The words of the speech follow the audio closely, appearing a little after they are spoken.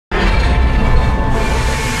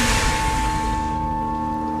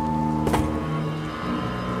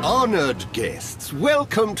Honored guests,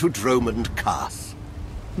 welcome to Dromond Cass.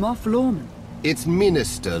 Moff Lorman. It's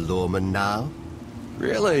Minister Lorman now.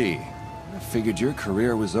 Really? I figured your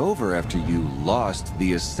career was over after you lost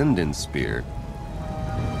the Ascendant Spear.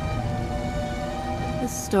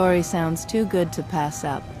 This story sounds too good to pass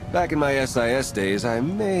up. Back in my SIS days, I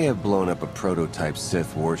may have blown up a prototype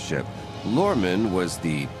Sith warship. Lormann was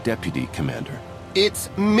the deputy commander. It's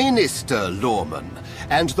Minister Lorman,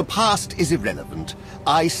 and the past is irrelevant.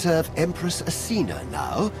 I serve Empress Asina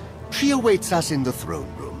now. She awaits us in the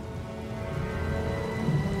throne room.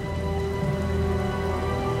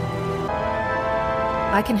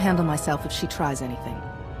 I can handle myself if she tries anything.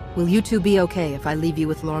 Will you two be okay if I leave you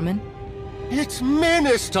with Lorman? It's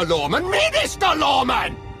Minister Lorman! Minister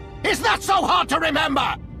Lorman! Is that so hard to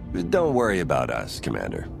remember? Don't worry about us,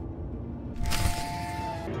 Commander.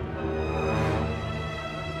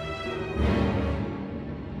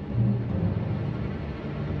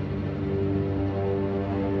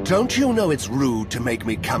 Don't you know it's rude to make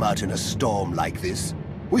me come out in a storm like this?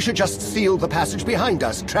 We should just seal the passage behind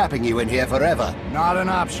us, trapping you in here forever. Not an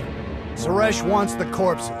option. Suresh wants the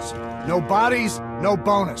corpses. No bodies, no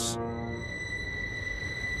bonus.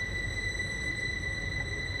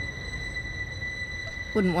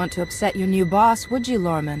 Wouldn't want to upset your new boss, would you,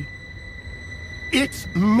 Lorman?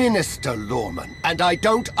 It's Minister Lorman, and I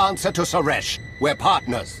don't answer to Suresh. We're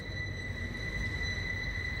partners.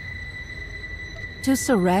 To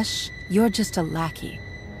Suresh, you're just a lackey.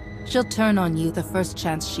 She'll turn on you the first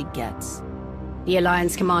chance she gets. The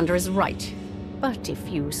Alliance Commander is right. But if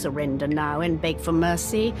you surrender now and beg for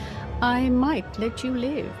mercy, I might let you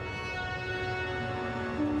live.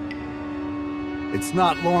 It's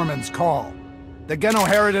not Lorman's call. The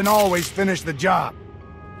Genoheridan always finish the job.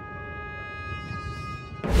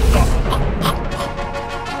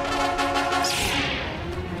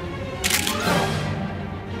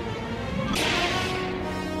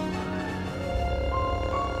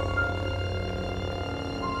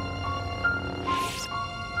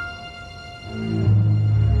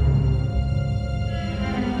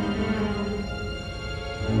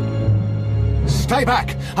 Stay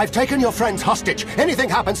back! I've taken your friends hostage. Anything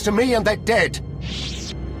happens to me and they're dead.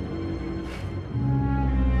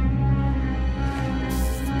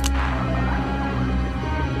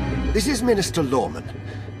 This is Minister Lorman.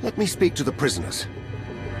 Let me speak to the prisoners.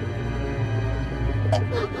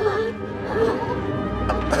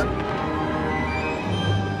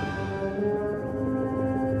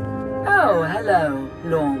 Oh, hello,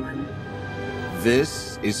 Lorman.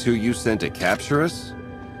 This is who you sent to capture us?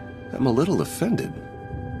 I'm a little offended.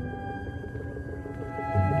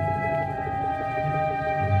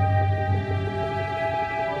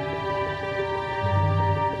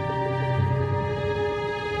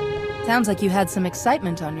 Sounds like you had some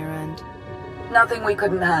excitement on your end. Nothing we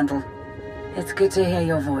couldn't handle. It's good to hear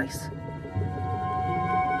your voice.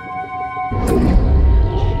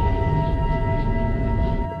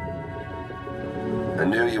 I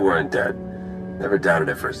knew you weren't dead. Never doubted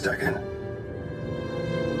it for a second.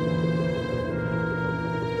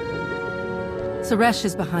 Suresh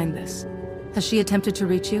is behind this. Has she attempted to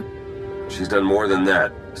reach you? She's done more than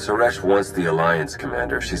that. Suresh wants the Alliance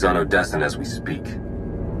Commander. She's on Odessan as we speak.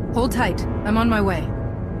 Hold tight. I'm on my way.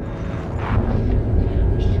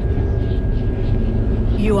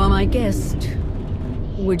 You are my guest.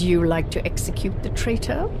 Would you like to execute the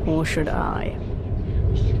traitor, or should I?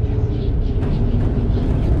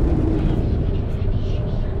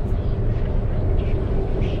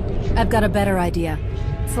 I've got a better idea.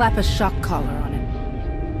 Slap a shock collar on him.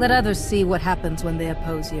 Let others see what happens when they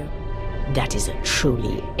oppose you. That is a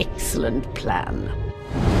truly excellent plan.